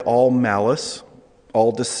all malice,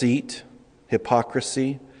 all deceit,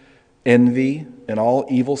 hypocrisy, envy, and all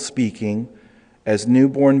evil speaking, as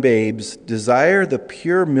newborn babes, desire the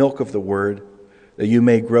pure milk of the word, that you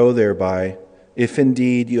may grow thereby, if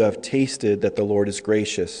indeed you have tasted that the Lord is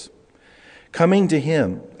gracious. Coming to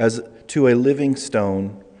him as to a living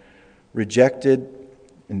stone, rejected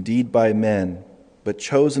indeed by men, but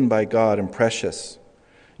chosen by God and precious.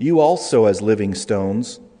 You also, as living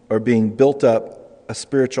stones, are being built up a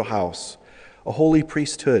spiritual house, a holy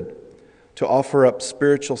priesthood, to offer up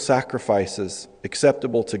spiritual sacrifices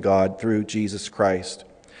acceptable to God through Jesus Christ.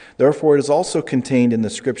 Therefore, it is also contained in the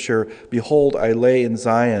Scripture, "Behold, I lay in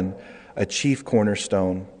Zion a chief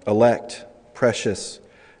cornerstone, elect, precious,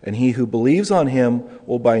 and he who believes on him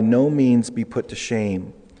will by no means be put to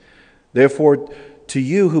shame. Therefore, to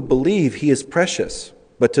you who believe, he is precious,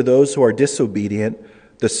 but to those who are disobedient,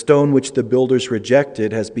 the stone which the builders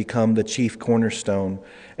rejected has become the chief cornerstone,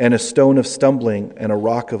 and a stone of stumbling and a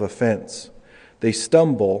rock of offense. They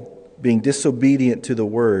stumble, being disobedient to the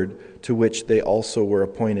word to which they also were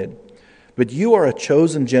appointed. But you are a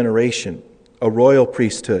chosen generation, a royal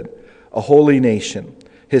priesthood, a holy nation,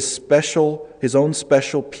 his own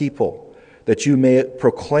special people, that you may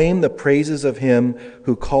proclaim the praises of him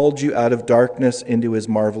who called you out of darkness into his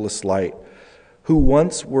marvelous light, who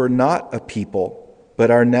once were not a people, but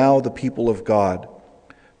are now the people of God,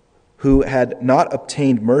 who had not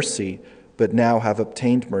obtained mercy, but now have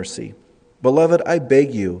obtained mercy. Beloved, I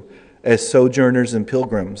beg you, as sojourners and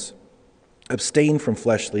pilgrims, abstain from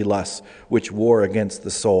fleshly lusts which war against the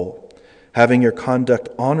soul, having your conduct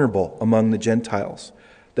honorable among the Gentiles,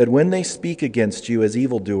 that when they speak against you as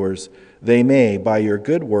evildoers, they may, by your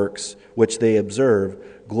good works which they observe,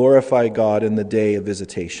 glorify God in the day of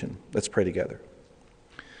visitation." Let's pray together.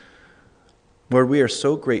 Lord, we are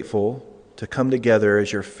so grateful to come together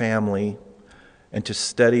as your family and to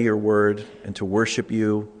study your word and to worship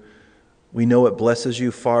you. We know it blesses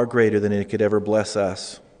you far greater than it could ever bless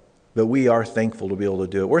us, but we are thankful to be able to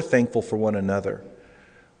do it. We're thankful for one another.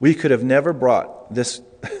 We could have never brought this,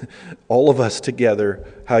 all of us together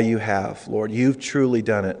how you have, Lord. You've truly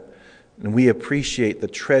done it, and we appreciate the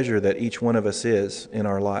treasure that each one of us is in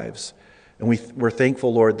our lives. And we're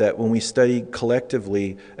thankful, Lord, that when we study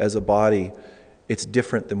collectively as a body, it's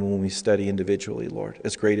different than when we study individually, Lord,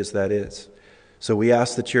 as great as that is. So we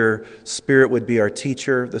ask that your Spirit would be our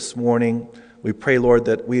teacher this morning. We pray, Lord,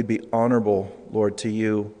 that we'd be honorable, Lord, to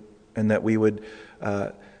you, and that we would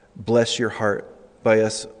bless your heart by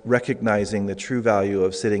us recognizing the true value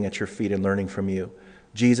of sitting at your feet and learning from you.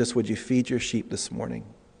 Jesus, would you feed your sheep this morning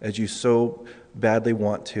as you so badly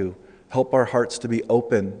want to? Help our hearts to be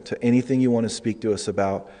open to anything you want to speak to us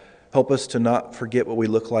about. Help us to not forget what we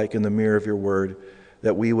look like in the mirror of your word,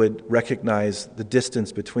 that we would recognize the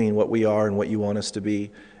distance between what we are and what you want us to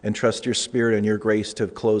be, and trust your Spirit and your grace to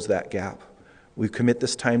close that gap. We commit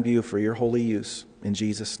this time to you for your holy use. In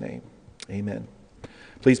Jesus' name, amen.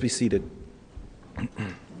 Please be seated.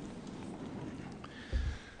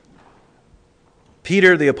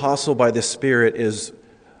 Peter, the apostle by the Spirit, is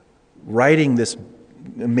writing this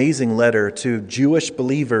amazing letter to Jewish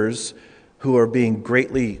believers who are being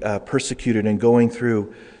greatly persecuted and going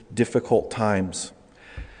through difficult times.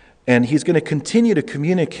 And he's going to continue to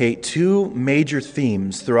communicate two major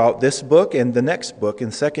themes throughout this book and the next book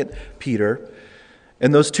in 2 Peter.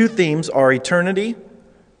 And those two themes are eternity,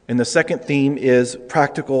 and the second theme is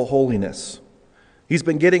practical holiness. He's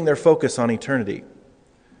been getting their focus on eternity.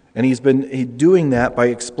 And he's been doing that by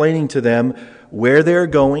explaining to them where they're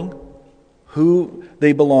going, who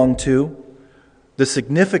they belong to, the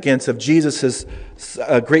significance of Jesus'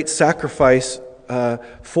 great sacrifice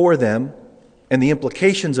for them, and the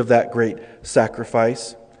implications of that great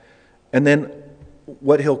sacrifice. And then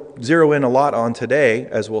what he'll zero in a lot on today,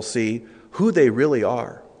 as we'll see, who they really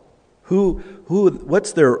are.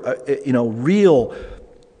 What's their real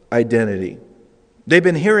identity. They've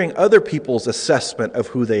been hearing other people's assessment of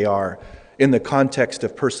who they are in the context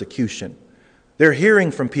of persecution. They're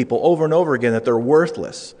hearing from people over and over again that they're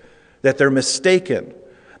worthless, that they're mistaken,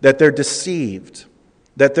 that they're deceived,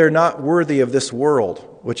 that they're not worthy of this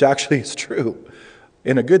world, which actually is true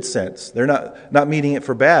in a good sense. They're not meaning it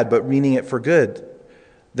for bad, but meaning it for good,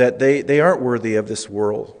 that they aren't worthy of this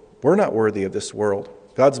world. We're not worthy of this world.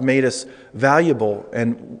 God's made us valuable,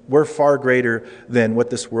 and we're far greater than what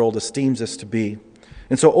this world esteems us to be.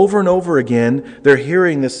 And so over and over again, they're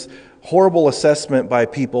hearing this horrible assessment by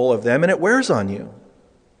people of them, and it wears on you.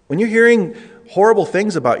 When you're hearing horrible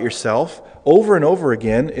things about yourself over and over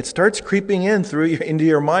again, it starts creeping into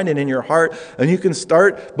your mind and in your heart, and you can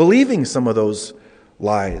start believing some of those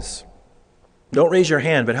lies. Don't raise your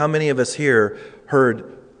hand, but how many of us here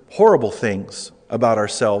heard horrible things about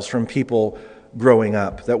ourselves from people growing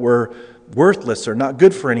up, that we're worthless or not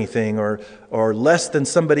good for anything or less than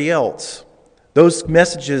somebody else. Those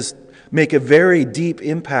messages make a very deep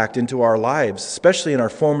impact into our lives, especially in our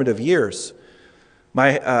formative years.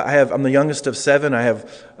 I'm the youngest of 7. I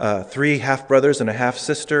have 3 half-brothers and a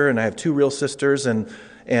half-sister, and I have 2 real sisters.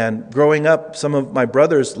 And growing up, some of my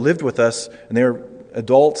brothers lived with us, and they were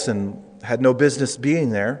adults and had no business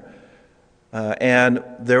being there. And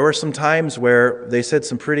there were some times where they said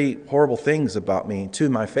some pretty horrible things about me to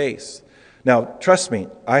my face. Now, trust me,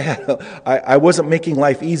 I wasn't making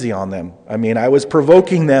life easy on them. I mean, I was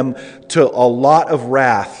provoking them to a lot of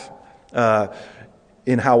wrath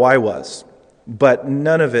in how I was. But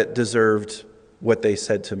none of it deserved what they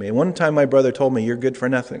said to me. And one time my brother told me, "You're good for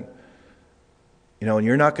nothing. And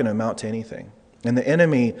you're not going to amount to anything." And the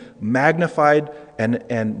enemy magnified and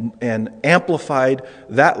amplified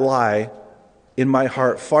that lie in my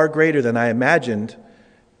heart far greater than I imagined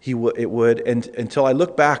it would. And until I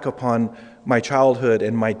look back upon my childhood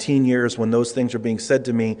and my teen years when those things were being said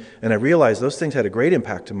to me, and I realized those things had a great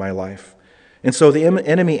impact in my life. And so the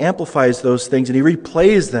enemy amplifies those things and he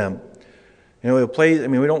replays them. He'll play. I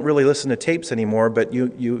mean, we don't really listen to tapes anymore, but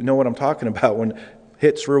you know what I'm talking about when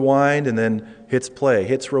hits rewind and then hits play,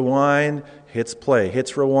 hits rewind, hits play,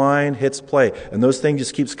 hits rewind, hits play. And those things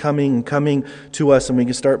just keeps coming and coming to us, and we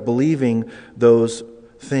can start believing those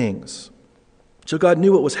things. So God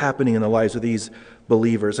knew what was happening in the lives of these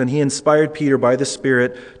believers, and he inspired Peter by the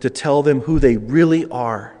Spirit to tell them who they really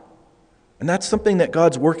are. And that's something that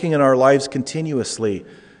God's working in our lives continuously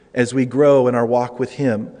as we grow in our walk with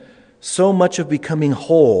him. So much of becoming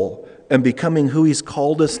whole and becoming who he's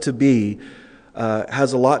called us to be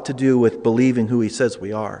has a lot to do with believing who he says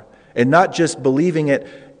we are. And not just believing it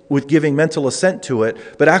with giving mental assent to it,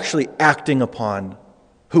 but actually acting upon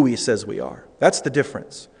who he says we are. That's the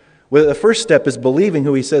difference. Well, the first step is believing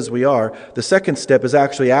who he says we are. The second step is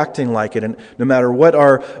actually acting like it. And no matter what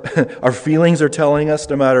our feelings are telling us,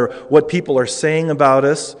 no matter what people are saying about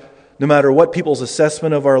us, no matter what people's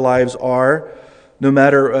assessment of our lives are, no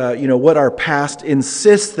matter what our past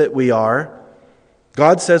insists that we are,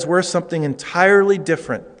 God says we're something entirely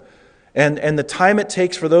different. And the time it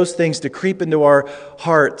takes for those things to creep into our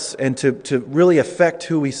hearts and to really affect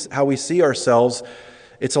how we see ourselves,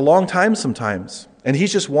 it's a long time sometimes. And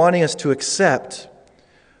he's just wanting us to accept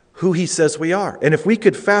who he says we are. And if we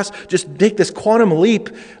could just make this quantum leap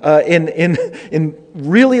in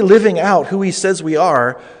really living out who he says we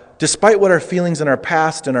are, despite what our feelings in our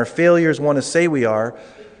past and our failures want to say we are,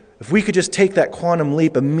 if we could just take that quantum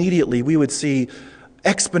leap immediately, we would see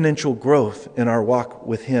exponential growth in our walk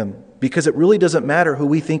with him. Because it really doesn't matter who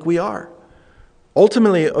we think we are.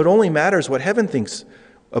 Ultimately, it only matters what heaven thinks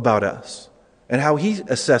about us and how he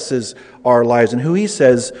assesses our lives and who he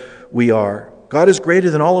says we are. God is greater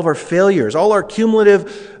than all of our failures, all our cumulative,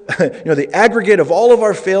 the aggregate of all of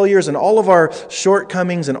our failures and all of our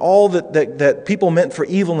shortcomings and all that people meant for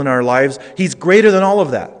evil in our lives. He's greater than all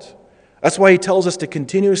of that. That's why he tells us to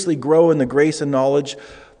continuously grow in the grace and knowledge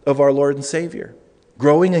of our Lord and Savior.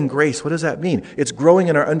 Growing in grace, what does that mean? It's growing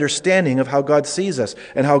in our understanding of how God sees us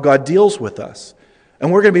and how God deals with us.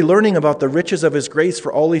 And we're going to be learning about the riches of his grace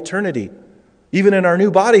for all eternity. Even in our new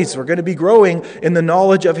bodies, we're going to be growing in the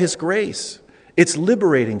knowledge of his grace. It's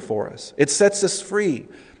liberating for us. It sets us free.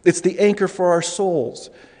 It's the anchor for our souls.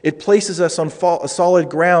 It places us on solid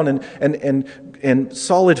ground and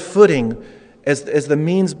solid footing as the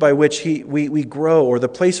means by which we grow, or the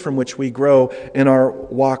place from which we grow in our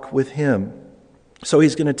walk with him. So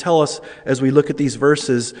he's going to tell us, as we look at these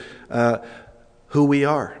verses, who we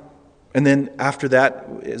are. And then after that,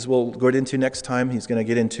 as we'll go into next time, he's going to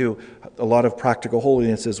get into a lot of practical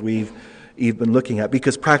holiness as we've been looking at.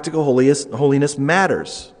 Because practical holiness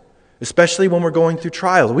matters, especially when we're going through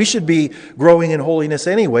trials. We should be growing in holiness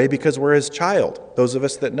anyway because we're his child, those of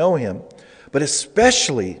us that know him. But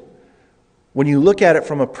especially when you look at it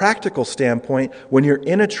from a practical standpoint, when you're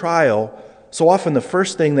in a trial, so often the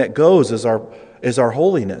first thing that goes is our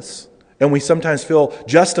holiness. And we sometimes feel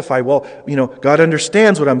justified. Well, God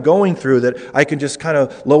understands what I'm going through, that I can just kind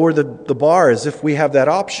of lower the bar as if we have that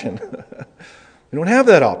option. We don't have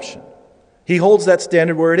that option. He holds that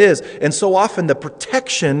standard where it is. And so often the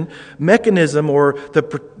protection mechanism or the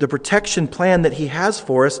protection plan that he has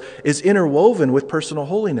for us is interwoven with personal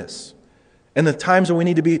holiness. And the times when we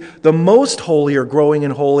need to be the most holy or growing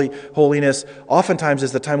in holiness oftentimes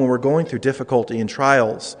is the time when we're going through difficulty and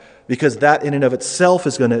trials, because that in and of itself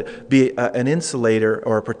is going to be an insulator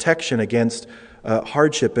or a protection against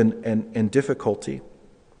hardship and difficulty.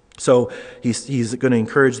 So he's going to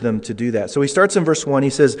encourage them to do that. So he starts in verse 1.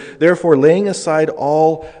 He says, therefore, laying aside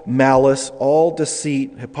all malice, all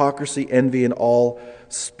deceit, hypocrisy, envy, and all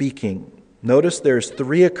speaking. Notice there's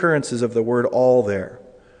 3 occurrences of the word all there.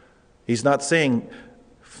 He's not saying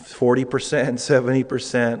 40%,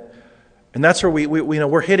 70%. And that's where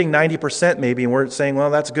we're hitting 90% maybe, and we're saying, well,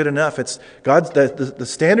 that's good enough. It's God's the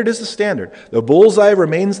standard is the standard. The bullseye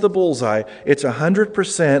remains the bullseye. It's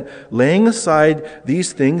 100% laying aside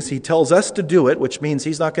these things. He tells us to do it, which means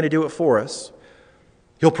He's not going to do it for us.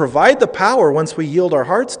 He'll provide the power once we yield our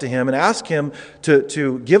hearts to Him and ask Him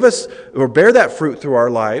to give us or bear that fruit through our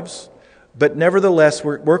lives. But nevertheless,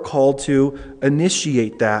 we're called to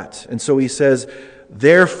initiate that. And so He says,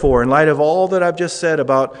 therefore, in light of all that I've just said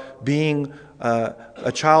about being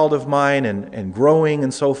a child of mine and growing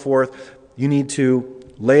and so forth, you need to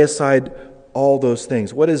lay aside all those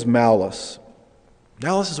things. What is malice?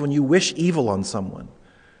 Malice is when you wish evil on someone.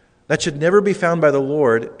 That should never be found by the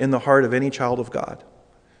Lord in the heart of any child of God.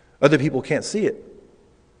 Other people can't see it.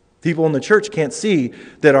 People in the church can't see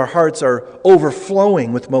that our hearts are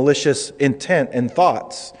overflowing with malicious intent and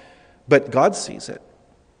thoughts. But God sees it.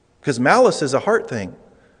 Because malice is a heart thing.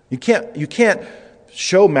 You can't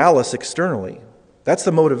show malice externally. That's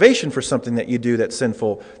the motivation for something that you do that's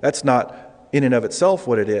sinful. That's not in and of itself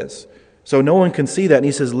what it is. So no one can see that. And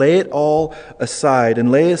he says, lay it all aside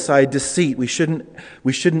and lay aside deceit. We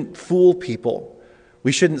shouldn't fool people.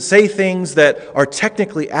 We shouldn't say things that are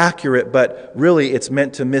technically accurate, but really it's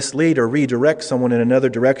meant to mislead or redirect someone in another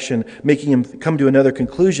direction, making him come to another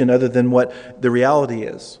conclusion other than what the reality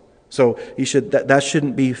is. So that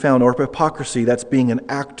shouldn't be found. Or hypocrisy, that's being an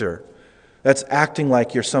actor. That's acting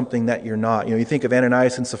like you're something that you're not. You think of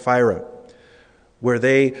Ananias and Sapphira, where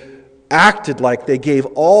they acted like they gave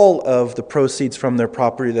all of the proceeds from their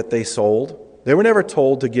property that they sold. They were never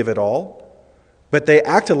told to give it all, but they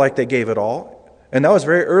acted like they gave it all. And that was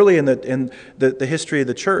very early in the history of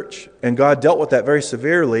the church. And God dealt with that very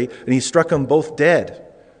severely, and He struck them both dead.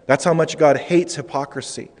 That's how much God hates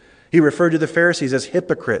hypocrisy. He referred to the Pharisees as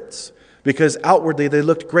hypocrites because outwardly they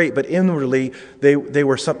looked great, but inwardly they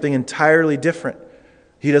were something entirely different.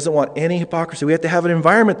 He doesn't want any hypocrisy. We have to have an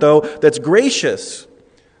environment, though, that's gracious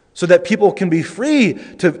so that people can be free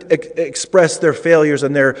to express their failures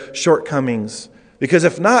and their shortcomings. Because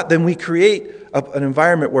if not, then we create an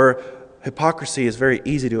environment where hypocrisy is very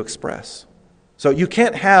easy to express. So you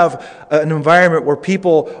can't have an environment where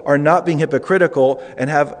people are not being hypocritical and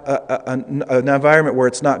have an environment where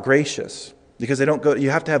it's not gracious. Because they don't go.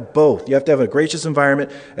 You have to have both. You have to have a gracious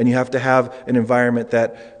environment, and you have to have an environment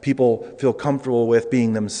that people feel comfortable with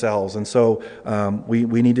being themselves. And so we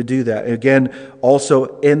need to do that. Again,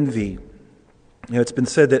 also envy. It's been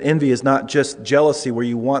said that envy is not just jealousy where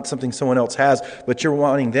you want something someone else has, but you're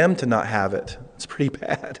wanting them to not have it. It's pretty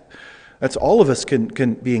bad. That's all of us can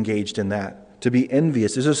be engaged in that. To be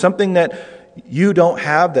envious. Is there something that you don't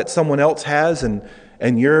have that someone else has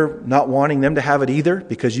and you're not wanting them to have it either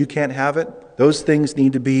because you can't have it? Those things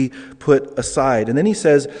need to be put aside. And then he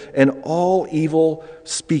says, and all evil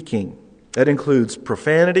speaking. That includes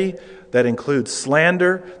profanity, that includes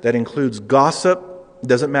slander, that includes gossip. It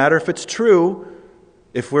doesn't matter if it's true.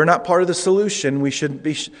 If we're not part of the solution, we shouldn't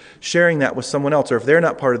be sharing that with someone else. Or if they're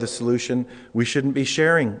not part of the solution, we shouldn't be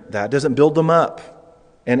sharing that. It doesn't build them up.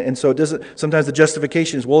 And so it doesn't. Sometimes the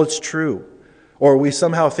justification is, well, it's true. Or we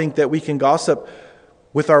somehow think that we can gossip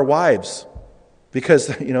with our wives because,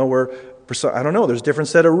 I don't know, there's a different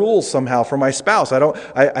set of rules somehow for my spouse.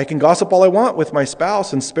 I can gossip all I want with my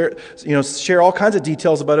spouse and share all kinds of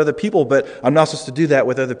details about other people, but I'm not supposed to do that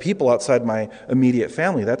with other people outside my immediate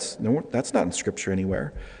family. That's not in Scripture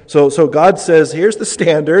anywhere. So God says, here's the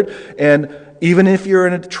standard, and even if you're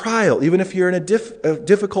in a trial, even if you're in a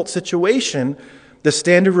difficult situation, the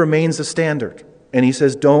standard remains the standard. And he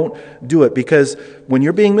says, don't do it, because when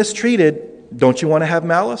you're being mistreated, don't you want to have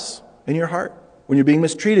malice in your heart? When you're being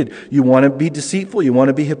mistreated, you want to be deceitful, you want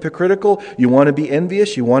to be hypocritical, you want to be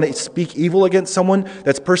envious, you want to speak evil against someone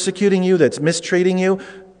that's persecuting you, that's mistreating you.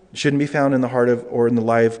 It shouldn't be found in the heart of or in the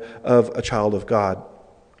life of a child of God.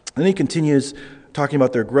 Then he continues talking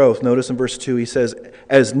about their growth. Notice in verse 2, he says,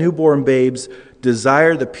 as newborn babes,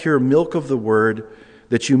 desire the pure milk of the word,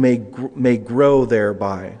 that you may grow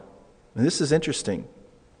thereby. And this is interesting.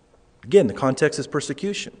 Again, the context is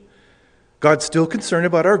persecution. God's still concerned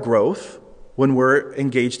about our growth when we're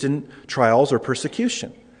engaged in trials or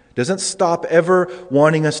persecution. Doesn't stop ever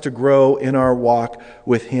wanting us to grow in our walk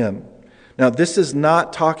with Him. Now, this is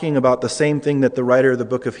not talking about the same thing that the writer of the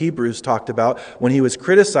book of Hebrews talked about when he was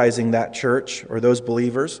criticizing that church or those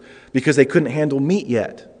believers because they couldn't handle meat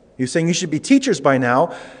yet. He was saying you should be teachers by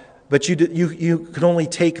now. but you can only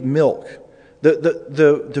take milk.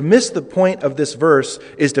 To miss the point of this verse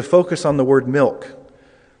is to focus on the word milk.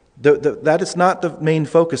 That is not the main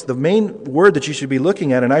focus. The main word that you should be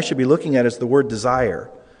looking at, and I should be looking at, is the word desire.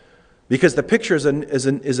 Because the picture is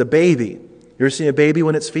a baby. You ever seen a baby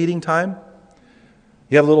when it's feeding time?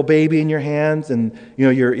 You have a little baby in your hands, and you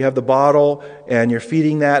have the bottle, and you're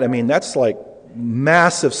feeding that. I mean, that's like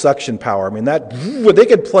massive suction power. I mean, they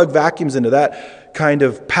could plug vacuums into that kind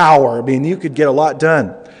of power. I mean, you could get a lot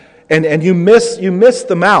done. And you miss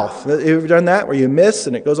the mouth. Have you ever done that, where you miss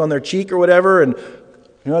and it goes on their cheek or whatever, and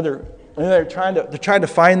they're trying to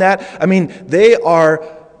find that? I mean, they are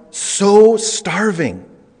so starving.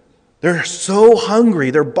 They're so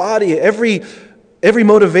hungry. Their body, every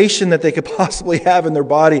motivation that they could possibly have in their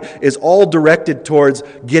body is all directed towards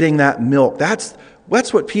getting that milk. That's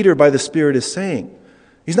what Peter, by the Spirit, is saying.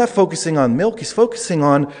 He's not focusing on milk. He's focusing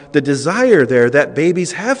on the desire there that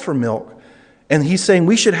babies have for milk. And he's saying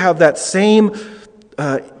we should have that same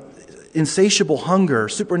insatiable hunger,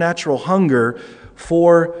 supernatural hunger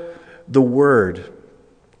for the Word.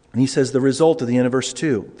 And he says the result at the end of verse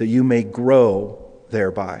 2, that you may grow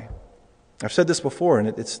thereby. I've said this before, and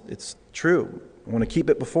it's true. I want to keep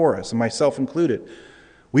it before us, and myself included.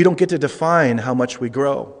 We don't get to define how much we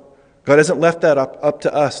grow. God hasn't left that up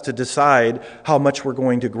to us to decide how much we're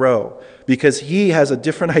going to grow, because He has a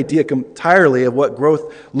different idea entirely of what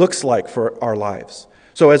growth looks like for our lives.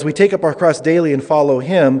 So as we take up our cross daily and follow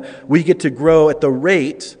Him, we get to grow at the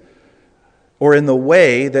rate or in the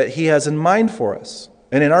way that He has in mind for us.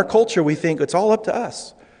 And in our culture, we think it's all up to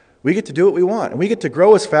us. We get to do what we want, and we get to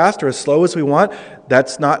grow as fast or as slow as we want.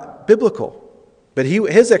 That's not biblical. But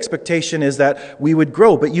His expectation is that we would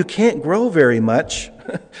grow. But you can't grow very much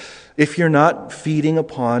if you're not feeding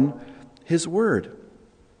upon His Word.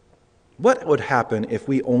 What would happen if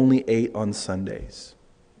we only ate on Sundays?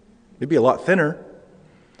 It'd be a lot thinner.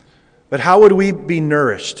 But how would we be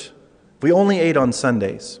nourished if we only ate on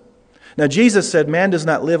Sundays? Now, Jesus said, man does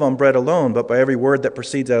not live on bread alone, but by every word that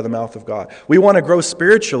proceeds out of the mouth of God. We want to grow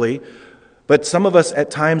spiritually, but some of us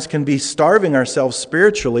at times can be starving ourselves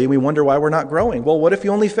spiritually, and we wonder why we're not growing. Well, what if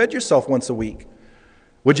you only fed yourself once a week?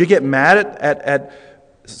 Would you get mad at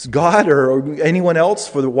God or anyone else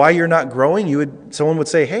for why you're not growing? Someone would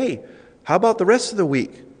say, hey, how about the rest of the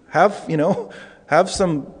week? Have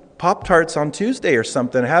some Pop-Tarts on Tuesday or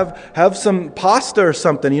something. Have some pasta or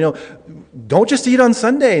something. Don't just eat on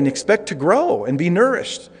Sunday and expect to grow and be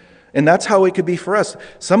nourished. And that's how it could be for us.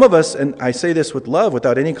 Some of us, and I say this with love,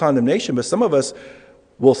 without any condemnation, but some of us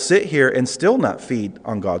will sit here and still not feed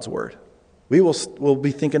on God's Word. We'll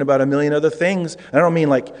be thinking about a million other things. I don't mean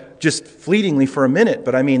like just fleetingly for a minute,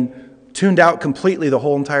 but I mean tuned out completely the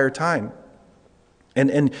whole entire time.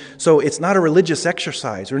 And so it's not a religious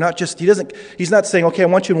exercise. He's not saying, okay, I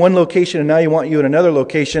want you in one location and now I want you in another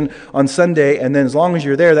location on Sunday, and then as long as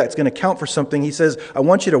you're there, that's going to count for something. He says, I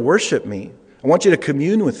want you to worship me. I want you to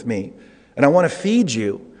commune with me, and I want to feed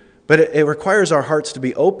you. But it requires our hearts to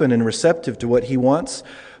be open and receptive to what He wants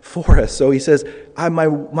for us. So He says, my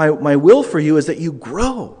will for you is that you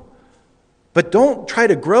grow. But don't try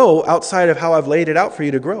to grow outside of how I've laid it out for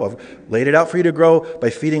you to grow. I've laid it out for you to grow by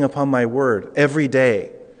feeding upon my Word every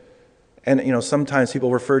day. And, sometimes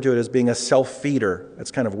people refer to it as being a self-feeder.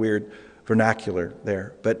 That's kind of weird vernacular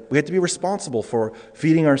there. But we have to be responsible for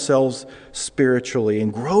feeding ourselves spiritually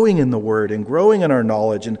and growing in the Word and growing in our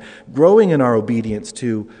knowledge and growing in our obedience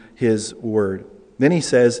to His Word. Then He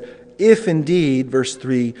says, if indeed, verse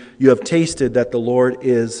 3, you have tasted that the Lord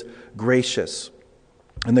is gracious.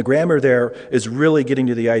 And the grammar there is really getting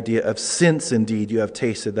to the idea of since indeed you have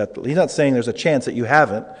tasted that. He's not saying there's a chance that you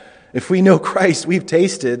haven't. If we know Christ, we've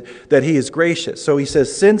tasted that He is gracious. So He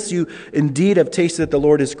says, since you indeed have tasted that the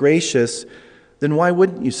Lord is gracious, then why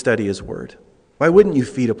wouldn't you study His Word? Why wouldn't you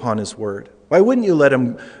feed upon His Word? Why wouldn't you let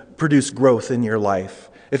Him produce growth in your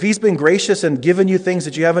life? If He's been gracious and given you things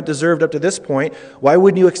that you haven't deserved up to this point, why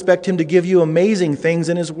wouldn't you expect Him to give you amazing things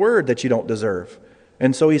in His Word that you don't deserve?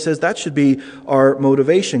 And so He says that should be our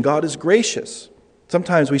motivation. God is gracious.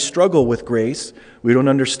 Sometimes we struggle with grace. We don't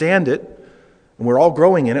understand it. And we're all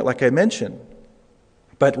growing in it, like I mentioned.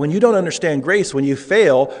 But when you don't understand grace, when you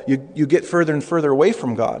fail, you get further and further away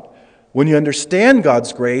from God. When you understand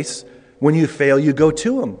God's grace, when you fail, you go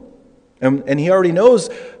to Him. And He already knows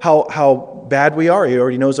how bad we are. He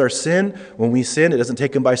already knows our sin. When we sin, it doesn't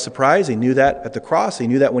take Him by surprise. He knew that at the cross. He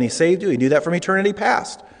knew that when He saved you. He knew that from eternity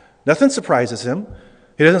past. Nothing surprises Him.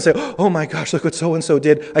 He doesn't say, oh my gosh, look what so-and-so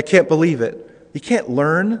did. I can't believe it. He can't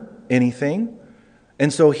learn anything.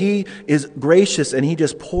 And so He is gracious, and He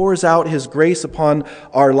just pours out His grace upon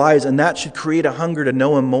our lives, and that should create a hunger to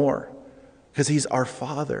know Him more. because He's our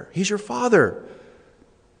Father. He's your Father.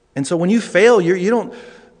 And so when you fail, you don't,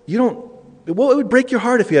 well, it would break your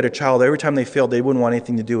heart if you had a child, every time they failed, they wouldn't want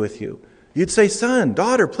anything to do with you. You'd say, son,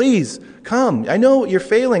 daughter, please come. I know you're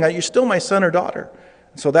failing. You're still my son or daughter.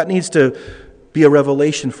 So that needs to be a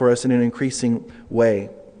revelation for us in an increasing way.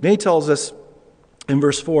 Then he tells us in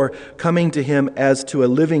verse 4, coming to Him as to a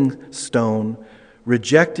living stone,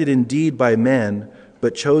 rejected indeed by men,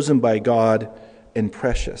 but chosen by God and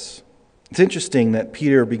precious. It's interesting that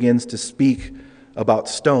Peter begins to speak about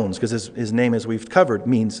stones, because his name, as we've covered,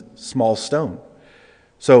 means small stone.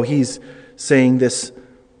 So he's saying this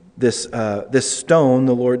stone,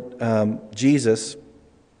 the Lord Jesus,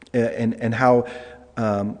 and how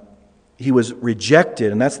He was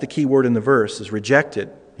rejected, and that's the key word in the verse, is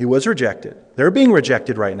rejected. He was rejected. They're being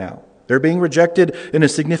rejected right now. They're being rejected in a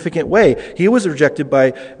significant way. He was rejected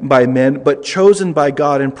by men, but chosen by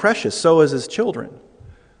God and precious. So is His children.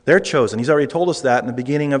 They're chosen. He's already told us that in the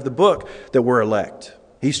beginning of the book, that we're elect.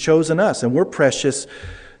 He's chosen us, and we're precious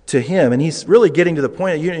to Him. And He's really getting to the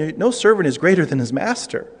point that no servant is greater than his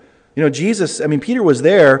master. Peter was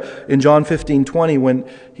there in John 15:20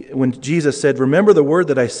 when Jesus said, remember the word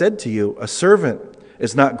that I said to you, a servant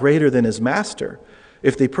is not greater than his master.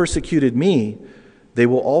 If they persecuted me, they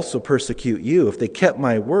will also persecute you. If they kept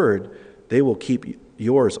my word, they will keep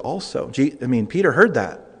yours also. Peter heard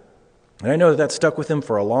that. And I know that stuck with him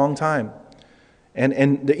for a long time.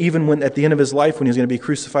 And even when at the end of his life, when he was going to be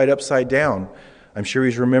crucified upside down, I'm sure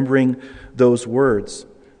he's remembering those words.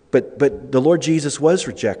 But the Lord Jesus was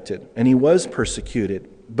rejected, and He was persecuted.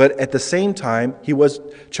 But at the same time, He was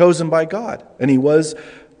chosen by God, and He was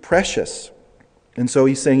precious. And so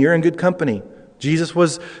He's saying, you're in good company. Jesus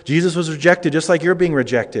was rejected just like you're being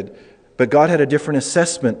rejected. But God had a different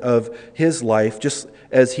assessment of His life, just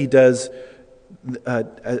as He does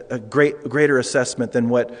a greater assessment than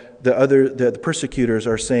what the persecutors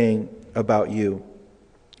are saying about you.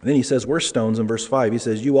 And then he says, we're stones in verse 5. He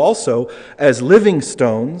says, you also, as living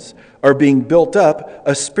stones, are being built up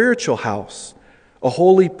a spiritual house, a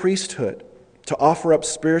holy priesthood, to offer up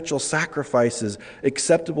spiritual sacrifices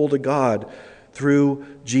acceptable to God through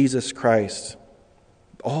Jesus Christ.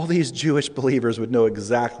 All these Jewish believers would know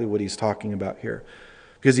exactly what he's talking about here,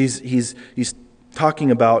 because he's talking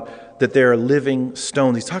about that they're living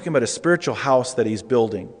stones. He's talking about a spiritual house that he's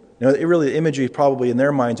building. Now, the imagery probably in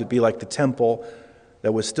their minds would be like the temple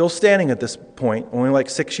that was still standing at this point, only like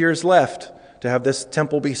 6 years left to have this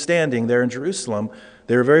temple be standing there in Jerusalem.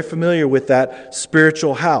 They were very familiar with that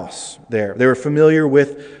spiritual house there. They were familiar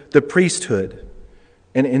with the priesthood.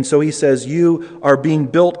 And so he says, you are being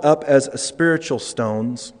built up as a spiritual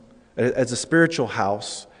stones, as a spiritual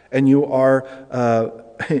house, and you are,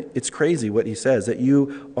 it's crazy what he says, that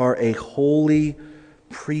you are a holy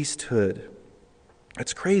priesthood.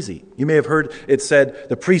 That's crazy. You may have heard it said,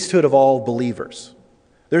 the priesthood of all believers.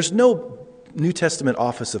 There's no New Testament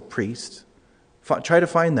office of priest. Try to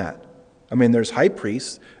find that. There's high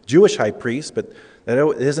priests, Jewish high priests, but that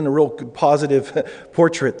isn't a real positive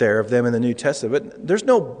portrait there of them in the New Testament. But there's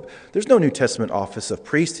no New Testament office of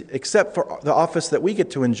priest except for the office that we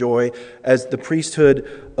get to enjoy as the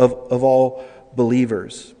priesthood of all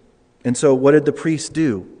believers. And so what did the priests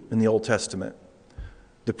do in the Old Testament?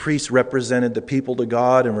 The priests represented the people to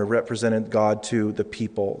God and represented God to the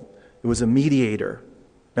people. It was a mediator.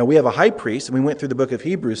 Now we have a high priest, and we went through the book of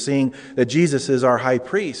Hebrews seeing that Jesus is our high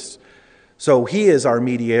priest. So He is our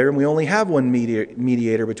mediator, and we only have one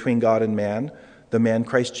mediator between God and man, the man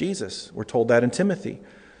Christ Jesus. We're told that in Timothy.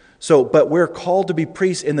 But we're called to be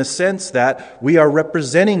priests in the sense that we are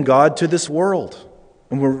representing God to this world.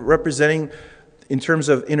 And we're representing, in terms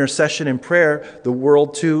of intercession and prayer, the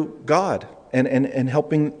world to God and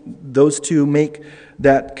helping those two make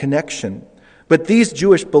that connection. But these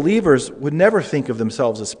Jewish believers would never think of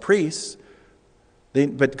themselves as priests.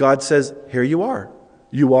 But God says, here you are.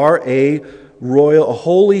 You are a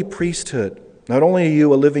holy priesthood. Not only are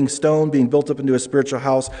you a living stone being built up into a spiritual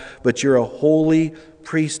house, but you're a holy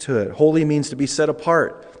priesthood. Holy means to be set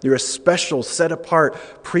apart. You're a special, set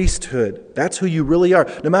apart priesthood. That's who you really are.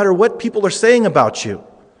 No matter what people are saying about you.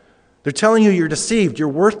 They're telling you you're deceived, you're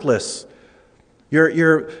worthless.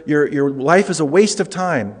 Your life is a waste of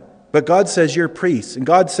time. But God says you're priests, and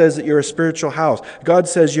God says that you're a spiritual house. God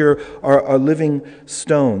says you're living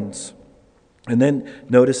stones. And then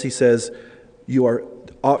notice he says you're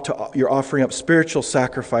offering up spiritual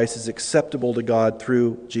sacrifices acceptable to God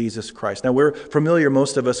through Jesus Christ. Now we're familiar,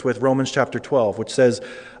 most of us, with Romans chapter 12, which says,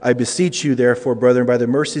 I beseech you therefore, brethren, by the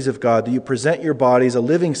mercies of God, that you present your bodies a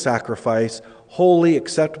living sacrifice, holy,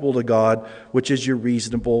 acceptable to God, which is your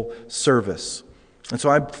reasonable service. And so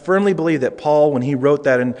I firmly believe that Paul, when he wrote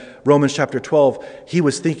that in Romans chapter 12, he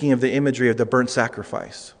was thinking of the imagery of the burnt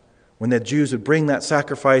sacrifice. When the Jews would bring that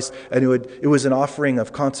sacrifice, and it was an offering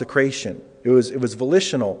of consecration. It was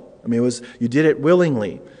volitional. I mean, you did it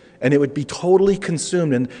willingly. And it would be totally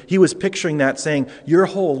consumed. And he was picturing that, saying, your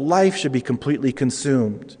whole life should be completely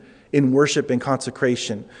consumed in worship and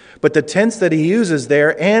consecration. But the tense that he uses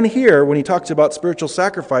there and here, when he talks about spiritual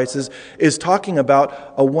sacrifices, is talking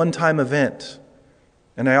about a one-time event.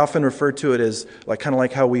 And I often refer to it as kind of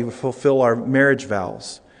like how we fulfill our marriage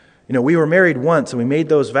vows. We were married once and we made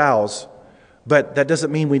those vows, but that doesn't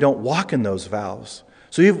mean we don't walk in those vows.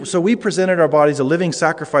 So we presented our bodies a living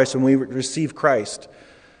sacrifice when we received Christ.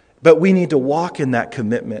 But we need to walk in that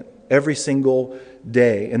commitment every single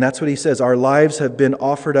day. And that's what he says. Our lives have been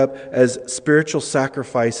offered up as spiritual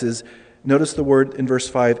sacrifices. Notice the word in verse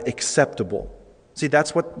 5, acceptable. See,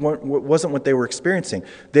 that's what wasn't what they were experiencing.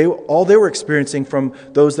 All they were experiencing from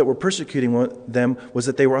those that were persecuting them was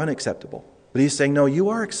that they were unacceptable. But he's saying, no, you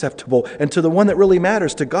are acceptable. And to the one that really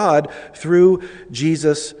matters, to God, through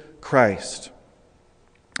Jesus Christ.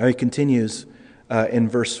 Now he continues in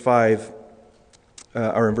verse 5,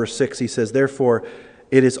 or in verse 6, he says, therefore,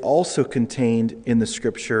 it is also contained in the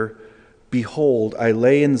Scripture, behold, I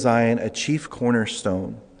lay in Zion a chief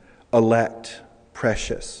cornerstone, elect,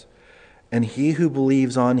 precious. And he who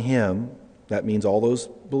believes on him, that means all those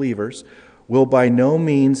believers, will by no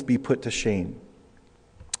means be put to shame.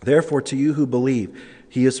 Therefore, to you who believe,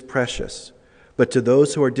 he is precious. But to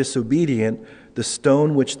those who are disobedient, the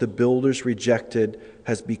stone which the builders rejected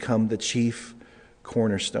has become the chief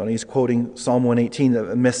cornerstone. He's quoting Psalm 118,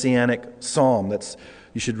 a messianic psalm.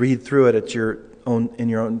 You should read through it in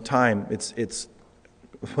your own time. It's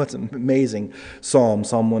what's an amazing psalm,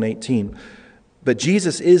 Psalm 118. But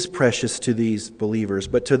Jesus is precious to these believers.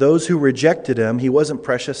 But to those who rejected him, he wasn't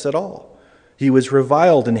precious at all. He was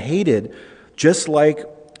reviled and hated, just like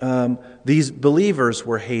these believers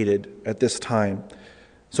were hated at this time.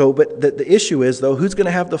 But the issue is, though, who's going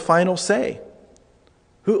to have the final say?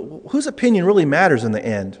 Whose opinion really matters in the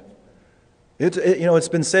end? It's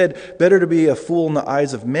been said, better to be a fool in the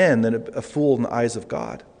eyes of men than a fool in the eyes of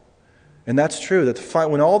God. And that's true. That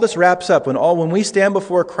when all this wraps up, when we stand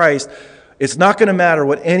before Christ, it's not going to matter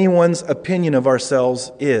what anyone's opinion of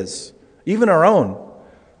ourselves is, even our own.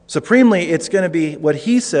 Supremely, it's going to be what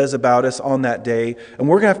he says about us on that day, and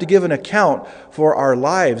we're going to have to give an account for our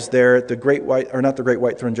lives there at the not the great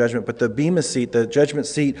white throne judgment, but the bema seat, the judgment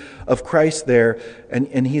seat of Christ there.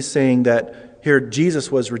 And he's saying that here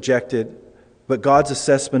Jesus was rejected, but God's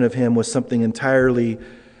assessment of him was something entirely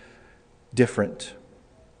different.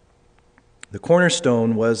 The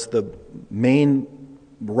cornerstone was the main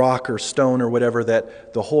rock or stone or whatever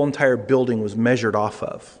that the whole entire building was measured off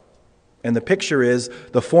of. And the picture is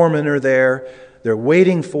the foremen are there. They're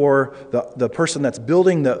waiting for the person that's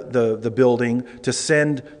building the building to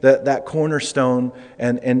send that cornerstone,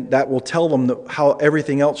 and that will tell them how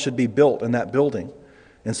everything else should be built in that building.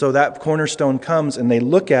 And so that cornerstone comes, and they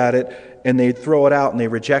look at it, and they throw it out, and they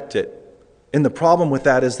reject it. And the problem with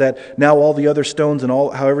that is that now all the other stones and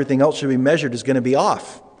how everything else should be measured is going to be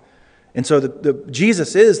off. And so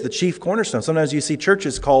Jesus is the chief cornerstone. Sometimes you see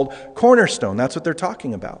churches called Cornerstone. That's what they're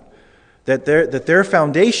talking about. That their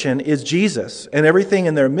foundation is Jesus, and everything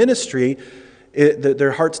in their ministry,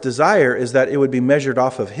 their heart's desire is that it would be measured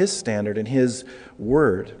off of his standard and his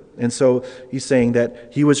word. And so he's saying that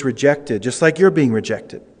he was rejected, just like you're being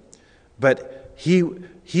rejected. But he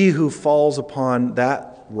who falls upon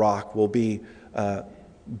that rock will be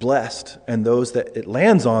blessed, and those that it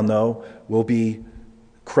lands on, though, will be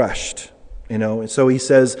crushed. And so he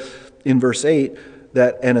says in verse 8,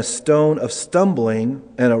 and a stone of stumbling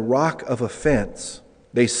and a rock of offense.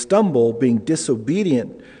 They stumble, being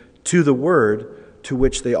disobedient to the word to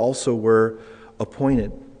which they also were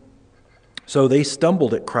appointed. So they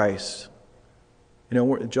stumbled at Christ.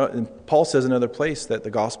 Paul says in another place that the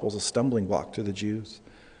gospel is a stumbling block to the Jews.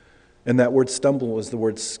 And that word stumble is the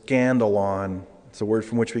word scandalon. It's a word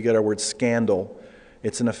from which we get our word scandal.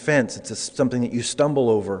 It's an offense. It's something that you stumble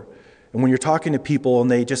over. And when you're talking to people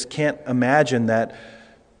and they just can't imagine that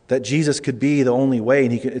Jesus could be the only way,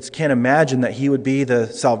 and can't imagine that he would be the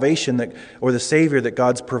salvation or the Savior that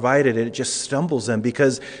God's provided, it just stumbles them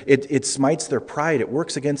because it smites their pride. It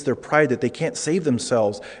works against their pride that they can't save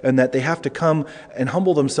themselves and that they have to come and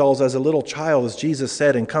humble themselves as a little child, as Jesus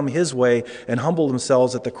said, and come his way and humble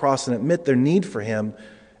themselves at the cross and admit their need for him,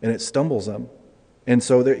 and it stumbles them. And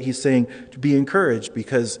so he's saying to be encouraged,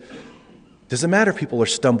 because it doesn't matter if people are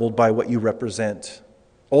stumbled by what you represent.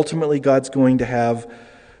 Ultimately, God's going to have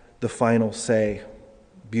the final say.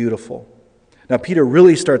 Beautiful. Now, Peter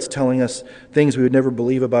really starts telling us things we would never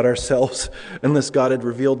believe about ourselves unless God had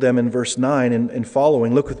revealed them in verse 9 and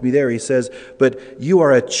following. Look with me there. He says, "But you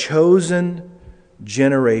are a chosen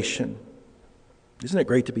generation." Isn't it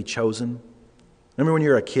great to be chosen? Remember when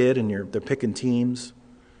you're a kid and they're picking teams?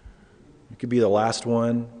 You could be the last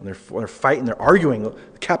one. And they're fighting, they're arguing.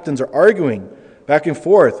 The captains are arguing back and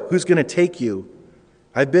forth. Who's going to take you?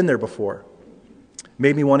 I've been there before.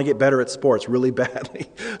 Made me want to get better at sports really badly,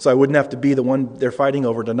 so I wouldn't have to be the one they're fighting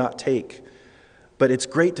over to not take. But it's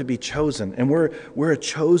great to be chosen, and we're a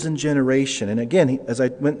chosen generation. And again, as I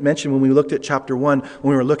mentioned when we looked at chapter 1, when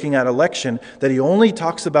we were looking at election, that he only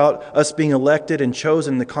talks about us being elected and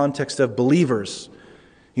chosen in the context of believers.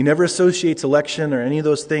 He never associates election or any of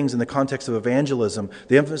those things in the context of evangelism.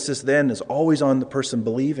 The emphasis then is always on the person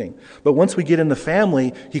believing. But once we get in the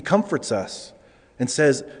family, he comforts us and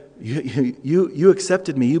says, You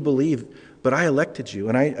accepted me, you believe, but I elected you,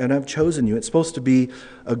 and I've chosen you. It's supposed to be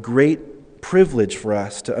a great privilege for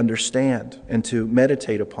us to understand and to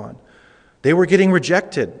meditate upon. They were getting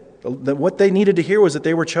rejected. What they needed to hear was that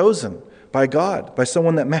they were chosen by God, by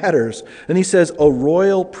someone that matters. And he says, a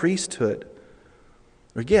royal priesthood.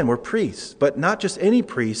 Again, we're priests, but not just any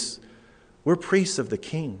priests. We're priests of the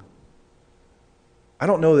King. I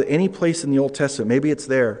don't know that any place in the Old Testament, maybe it's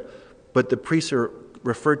there, but the priests are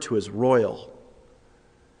referred to as royal.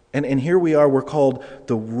 And here we are, we're called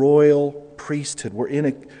the royal priesthood.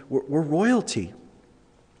 We're royalty.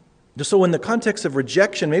 So in the context of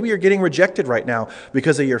rejection, maybe you're getting rejected right now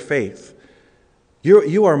because of your faith.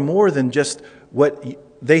 You are more than just what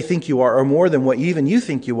they think you are, or more than what even you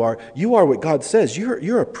think you are. You are what God says.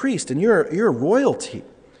 You're a priest, and you're royalty.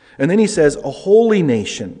 And then he says, a holy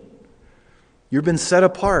nation. You've been set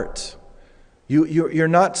apart. You're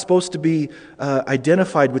not supposed to be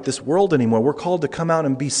identified with this world anymore. We're called to come out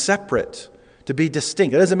and be separate, to be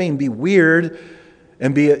distinct. It doesn't mean be weird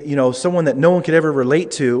and be someone that no one could ever relate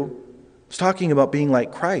to. It's talking about being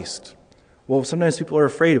like Christ. Well, sometimes people are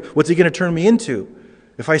afraid. What's he going to turn me into?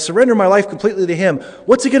 If I surrender my life completely to him,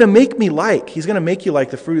 what's he going to make me like? He's going to make you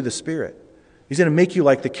like the fruit of the Spirit. He's going to make you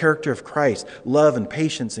like the character of Christ, love and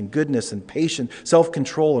patience and goodness and patience,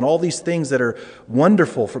 self-control, and all these things that are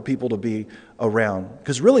wonderful for people to be around.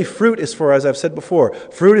 Because really fruit is for, as I've said before,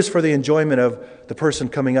 fruit is for the enjoyment of the person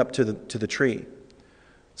coming up to the tree.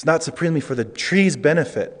 It's not supremely for the tree's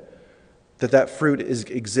benefit that fruit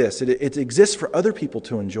exists. It exists for other people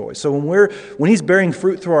to enjoy. So when he's bearing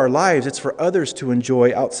fruit through our lives, it's for others to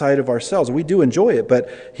enjoy outside of ourselves. We do enjoy it, but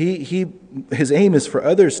his aim is for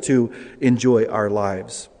others to enjoy our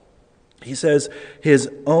lives. He says, his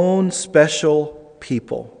own special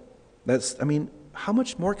people. How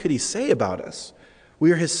much more could he say about us?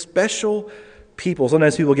 We are his special people.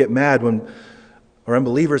 Sometimes people get mad or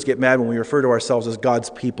unbelievers get mad when we refer to ourselves as God's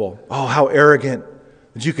people. Oh, how arrogant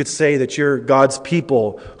that you could say that you're God's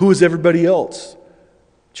people. Who is everybody else?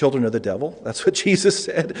 Children of the devil. That's what Jesus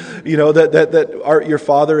said. Your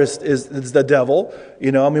father is the devil.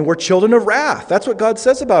 We're children of wrath. That's what God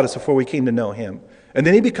says about us before we came to know him. And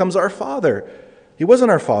then he becomes our father. He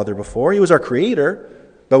wasn't our father before. He was our creator.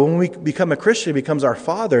 But when we become a Christian, he becomes our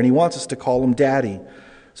father, and he wants us to call him daddy.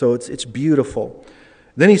 So it's beautiful.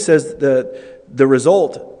 Then he says the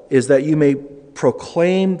result is that you may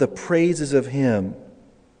proclaim the praises of him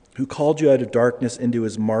who called you out of darkness into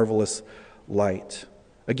his marvelous light.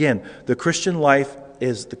 Again, the Christian life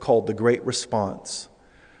is called the great response.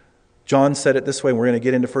 John said it this way, and we're going to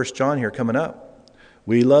get into 1 John here coming up.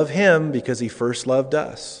 We love him because he first loved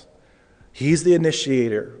us. He's the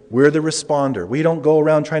initiator. We're the responder. We don't go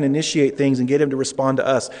around trying to initiate things and get him to respond to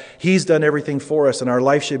us. He's done everything for us, and our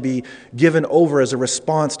life should be given over as a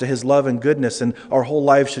response to his love and goodness, and our whole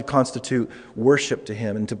life should constitute worship to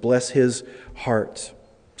him and to bless his heart.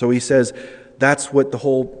 So he says that's what the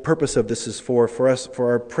whole purpose of this is for us, for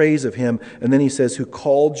our praise of him. And then he says, who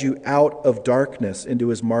called you out of darkness into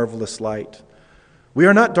his marvelous light. We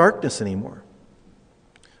are not darkness anymore.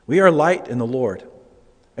 We are light in the Lord.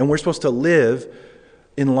 And we're supposed to live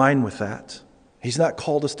in line with that. He's not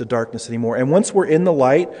called us to darkness anymore. And once we're in the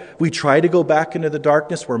light, we try to go back into the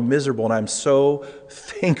darkness, we're miserable. And I'm so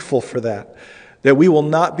thankful for that we will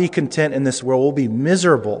not be content in this world. We'll be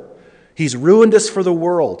miserable. He's ruined us for the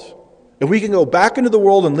world. If we can go back into the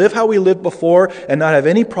world and live how we lived before and not have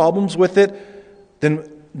any problems with it,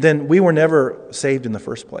 then we were never saved in the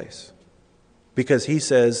first place. Because he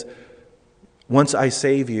says, once I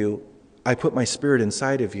save you, I put my Spirit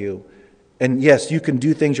inside of you. And yes, you can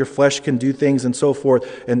do things, your flesh can do things and so forth,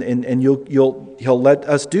 and he'll let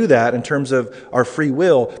us do that in terms of our free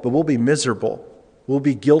will, but we'll be miserable. We'll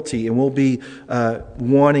be guilty, and we'll be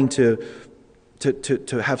wanting to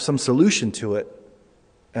to have some solution to it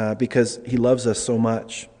because he loves us so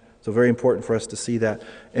much. So very important for us to see that.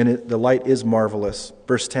 And the light is marvelous.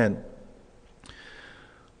 Verse 10.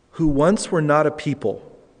 Who once were not a people,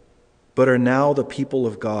 but are now the people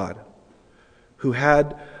of God, who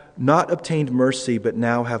had not obtained mercy, but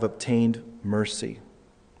now have obtained mercy.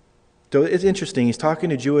 So it's interesting. He's talking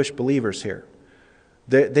to Jewish believers here.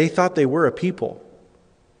 They thought they were a people.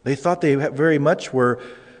 They thought they very much were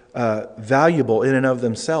valuable in and of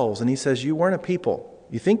themselves. And he says, you weren't a people.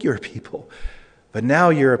 You think you're a people. But now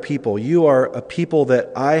you're a people. You are a people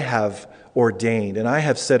that I have ordained and I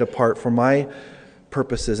have set apart for my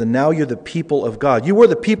purposes. And now you're the people of God. You were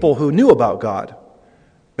the people who knew about God.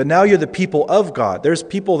 But now you're the people of God. There's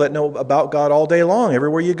people that know about God all day long,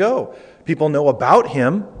 everywhere you go. People know about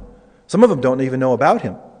Him. Some of them don't even know about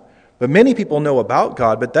Him. But many people know about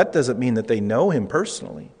God, but that doesn't mean that they know Him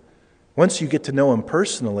personally. Once you get to know Him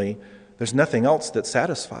personally, there's nothing else that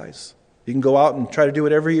satisfies. You can go out and try to do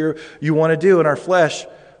whatever you want to do in our flesh,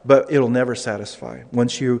 but it'll never satisfy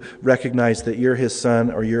once you recognize that you're His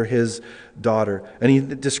son or you're His daughter. And he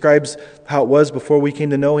describes how it was before we came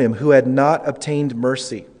to know Him, who had not obtained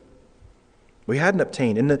mercy. We hadn't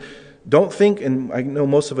obtained. And don't think, and I know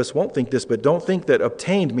most of us won't think this, but don't think that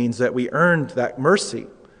obtained means that we earned that mercy.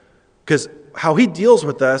 Because how He deals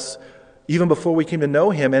with us, even before we came to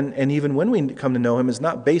know Him, and even when we come to know Him, is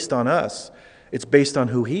not based on us. It's based on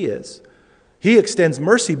who He is. He extends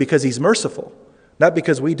mercy because He's merciful. Not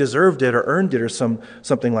because we deserved it or earned it or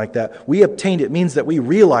something like that. We obtained it means that we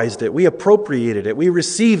realized it, we appropriated it, we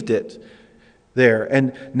received it there.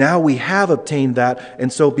 And now we have obtained that.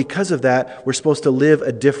 And so because of that, we're supposed to live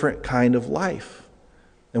a different kind of life.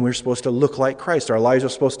 And we're supposed to look like Christ. Our lives are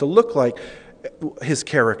supposed to look like His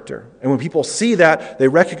character. And when people see that, they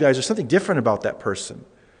recognize there's something different about that person.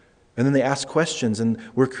 And then they ask questions, and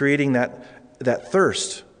we're creating that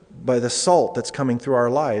thirst. By the salt that's coming through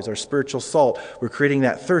our lives, our spiritual salt, we're creating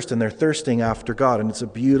that thirst, and they're thirsting after God. And it's a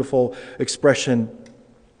beautiful expression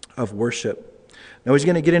of worship. Now he's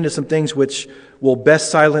going to get into some things which will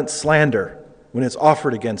best silence slander when it's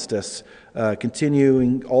offered against us,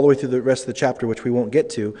 continuing all the way through the rest of the chapter, which we won't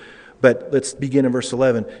get to. But let's begin in verse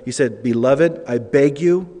 11. He said, Beloved, I beg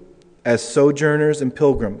you, as sojourners and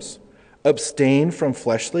pilgrims, abstain from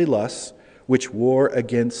fleshly lusts, which war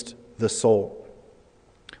against the soul.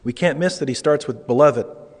 We can't miss that he starts with beloved.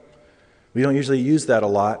 We don't usually use that a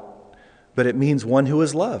lot, but it means one who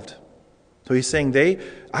is loved. So he's saying,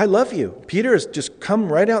 I love you. Peter has just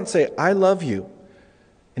come right out and say, I love you.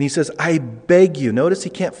 And he says, I beg you. Notice he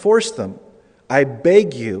can't force them. I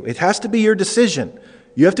beg you. It has to be your decision.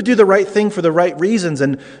 You have to do the right thing for the right reasons,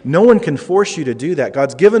 and no one can force you to do that.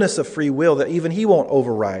 God's given us a free will that even He won't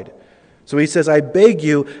override. So he says, I beg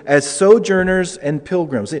you, as sojourners and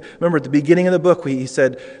pilgrims. Remember at the beginning of the book, he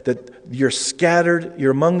said that you're scattered,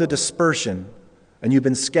 you're among the dispersion, and you've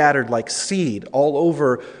been scattered like seed all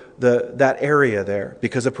over that area there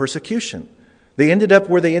because of persecution. They ended up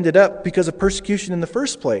where they ended up because of persecution in the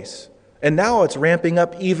first place. And now it's ramping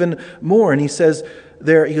up even more. And he says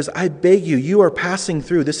there, he goes, I beg you, you are passing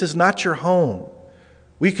through. This is not your home.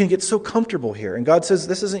 We can get so comfortable here. And God says,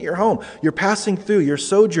 this isn't your home. You're passing through. You're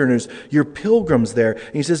sojourners. You're pilgrims there.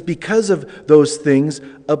 And He says, because of those things,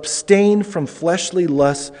 abstain from fleshly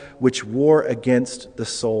lusts which war against the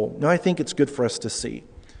soul. Now, I think it's good for us to see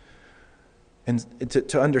and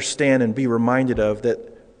to understand and be reminded of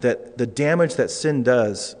that the damage that sin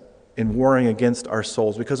does in warring against our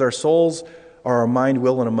souls, because our souls are our mind,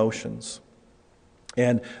 will, and emotions.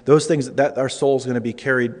 And those things, that our soul is going to be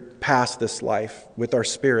carried past this life with our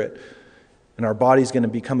spirit. And our body's going to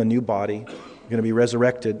become a new body. We're going to be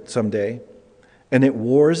resurrected someday. And it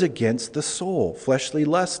wars against the soul. Fleshly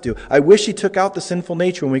lusts do. I wish He took out the sinful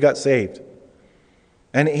nature when we got saved.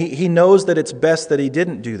 And he knows that it's best that He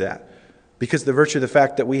didn't do that, because the virtue of the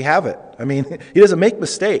fact that we have it. I mean, He doesn't make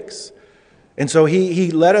mistakes. And so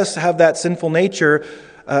He let us have that sinful nature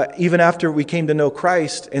even after we came to know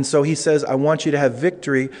Christ. And so He says, I want you to have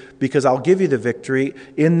victory because I'll give you the victory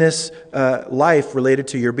in this life related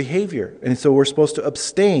to your behavior. And so we're supposed to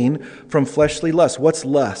abstain from fleshly lust. What's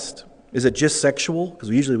lust? Is it just sexual? Because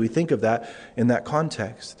usually we think of that in that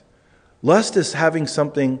context. Lust is having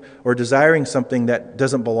something or desiring something that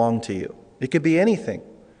doesn't belong to you. It could be anything.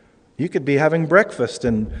 You could be having breakfast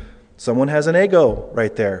and someone has an Eggo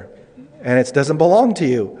right there and it doesn't belong to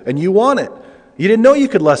you and you want it. You didn't know you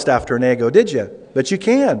could lust after an Eggo, did you? But you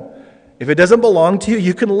can. If it doesn't belong to you,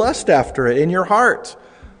 you can lust after it in your heart.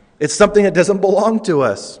 It's something that doesn't belong to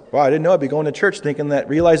us. Wow, I didn't know I'd be going to church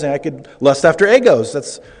realizing I could lust after Eggos.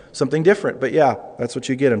 That's something different. But yeah, that's what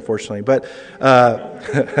you get, unfortunately. But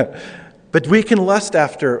But we can lust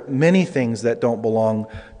after many things that don't belong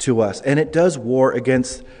to us. And it does war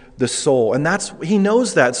against the soul. And he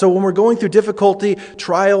knows that. So when we're going through difficulty,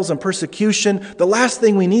 trials, and persecution, the last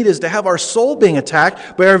thing we need is to have our soul being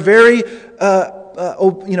attacked by our very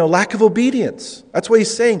lack of obedience. That's what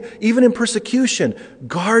he's saying. Even in persecution,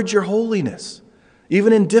 guard your holiness.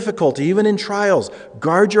 Even in difficulty, even in trials,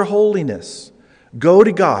 guard your holiness. Go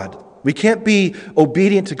to God. We can't be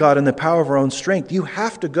obedient to God in the power of our own strength. You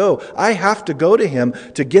have to go. I have to go to Him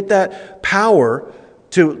to get that power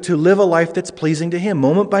to live a life that's pleasing to Him,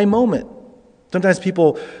 moment by moment. Sometimes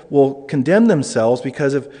people will condemn themselves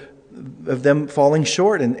because of them falling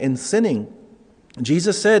short and sinning.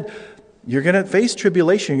 Jesus said, you're going to face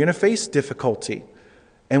tribulation. You're going to face difficulty.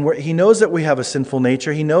 And He knows that we have a sinful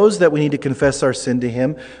nature. He knows that we need to confess our sin to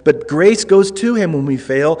Him. But grace goes to Him when we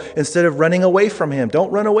fail instead of running away from Him.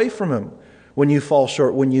 Don't run away from Him when you fall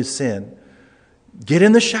short, when you sin. Get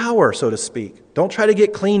in the shower, so to speak. Don't try to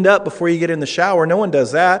get cleaned up before you get in the shower. No one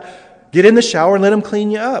does that. Get in the shower and let Him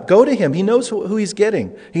clean you up. Go to Him. He knows who He's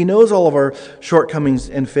getting. He knows all of our shortcomings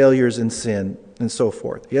and failures and sin and so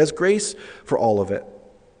forth. He has grace for all of it.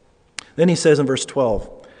 Then he says in verse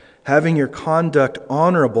 12, having your conduct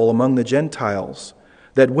honorable among the Gentiles,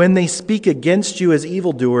 that when they speak against you as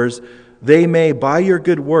evildoers, they may, by your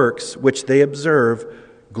good works, which they observe,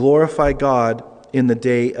 glorify God in the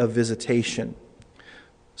day of visitation.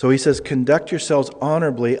 So he says, conduct yourselves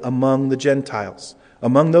honorably among the Gentiles,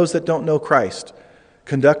 among those that don't know Christ.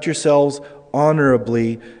 Conduct yourselves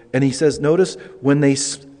honorably. And he says, notice, when they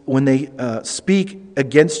speak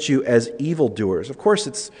against you as evildoers. Of course,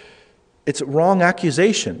 it's a wrong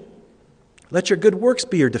accusation. Let your good works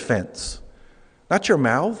be your defense, not your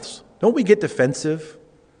mouths. Don't we get defensive?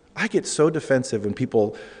 I get so defensive when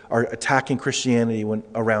people are attacking Christianity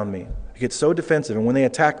around me. I get so defensive. And when they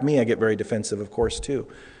attack me, I get very defensive, of course, too.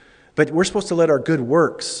 But we're supposed to let our good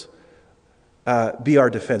works be our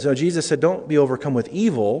defense. Now, Jesus said, don't be overcome with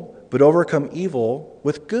evil, but overcome evil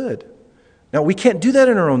with good. Now, we can't do that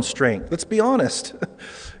in our own strength. Let's be honest.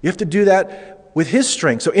 You have to do that with His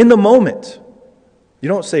strength. So in the moment, you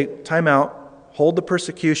don't say, time out, hold the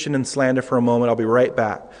persecution and slander for a moment, I'll be right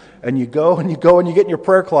back. And you go and you get in your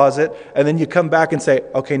prayer closet, and then you come back and say,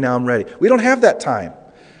 okay, now I'm ready. We don't have that time.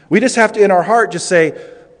 We just have to, in our heart, just say,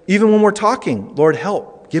 even when we're talking, Lord,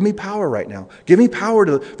 help. Give me power right now. Give me power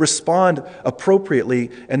to respond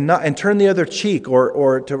appropriately and turn the other cheek,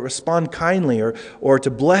 or to respond kindly, or to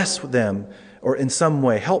bless them, or in some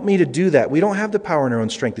way. Help me to do that. We don't have the power in our own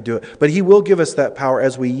strength to do it, but He will give us that power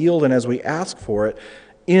as we yield and as we ask for it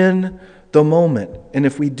in the moment. And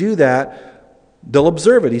if we do that, they'll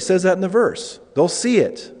observe it. He says that in the verse. They'll see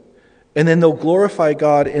it. And then they'll glorify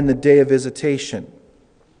God in the day of visitation.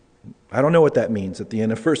 I don't know what that means at the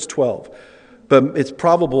end of verse 12. But it's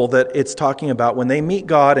probable that it's talking about when they meet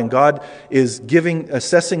God and God is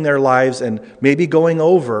assessing their lives and maybe going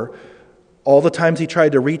over all the times He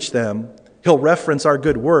tried to reach them. He'll reference our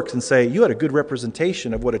good works and say, you had a good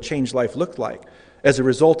representation of what a changed life looked like as a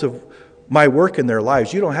result of my work in their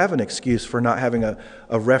lives. You don't have an excuse for not having a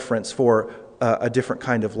reference for a different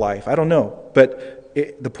kind of life. I don't know. But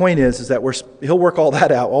the point is that He'll work all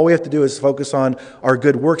that out. All we have to do is focus on our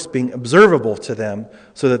good works being observable to them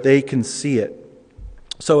so that they can see it.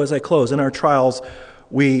 So as I close, in our trials,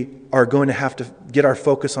 we are going to have to get our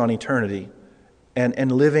focus on eternity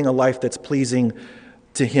and living a life that's pleasing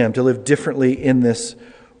to Him, to live differently in this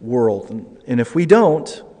world. And if we don't,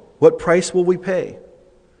 what price will we pay?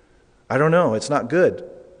 I don't know. It's not good.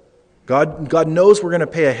 God knows we're going to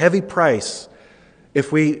pay a heavy price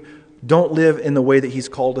if we don't live in the way that He's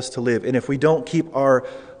called us to live. And if we don't keep our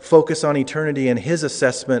focus on eternity and His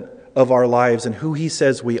assessment of our lives and who He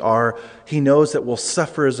says we are, He knows that we'll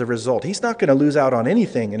suffer as a result. He's not going to lose out on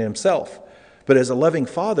anything in Himself. But as a loving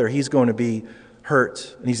Father, He's going to be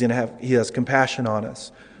hurt, and He has compassion on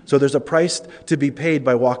us. So there's a price to be paid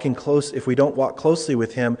by walking close if we don't walk closely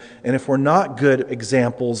with Him, and if we're not good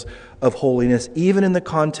examples of holiness, even in the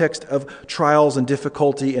context of trials and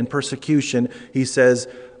difficulty and persecution. He says,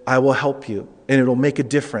 I will help you, and it'll make a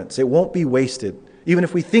difference. It won't be wasted. Even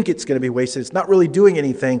if we think it's going to be wasted, it's not really doing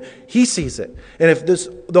anything. He sees it. And if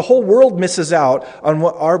the whole world misses out on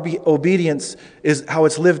what our obedience is, how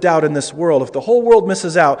it's lived out in this world, if the whole world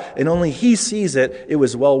misses out and only He sees it, it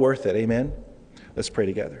was well worth it. Amen? Let's pray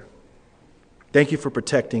together. Thank You for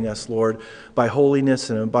protecting us, Lord, by holiness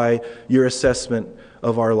and by Your assessment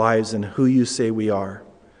of our lives and who You say we are.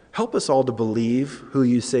 Help us all to believe who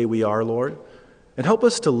You say we are, Lord, and help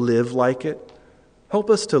us to live like it. Help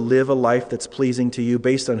us to live a life that's pleasing to You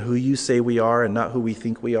based on who You say we are and not who we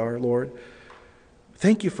think we are, Lord.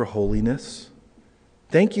 Thank You for holiness.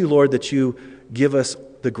 Thank you, Lord, that you give us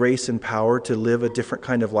the grace and power to live a different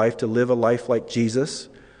kind of life, to live a life like Jesus.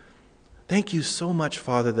 Thank you so much,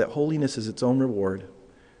 Father, that holiness is its own reward.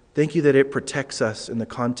 Thank you that it protects us in the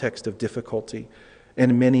context of difficulty,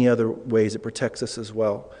 and in many other ways it protects us as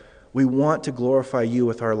well. We want to glorify you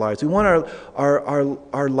with our lives. We want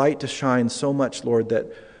our light to shine so much, Lord,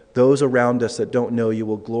 that those around us that don't know you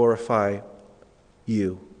will glorify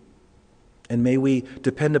you. And may we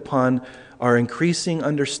depend upon our increasing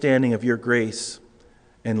understanding of your grace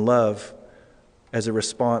and love as a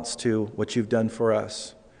response to what you've done for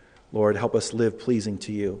us. Lord, help us live pleasing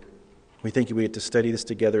to you. We thank you we get to study this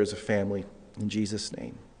together as a family. In Jesus'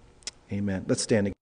 name, amen. Let's stand again.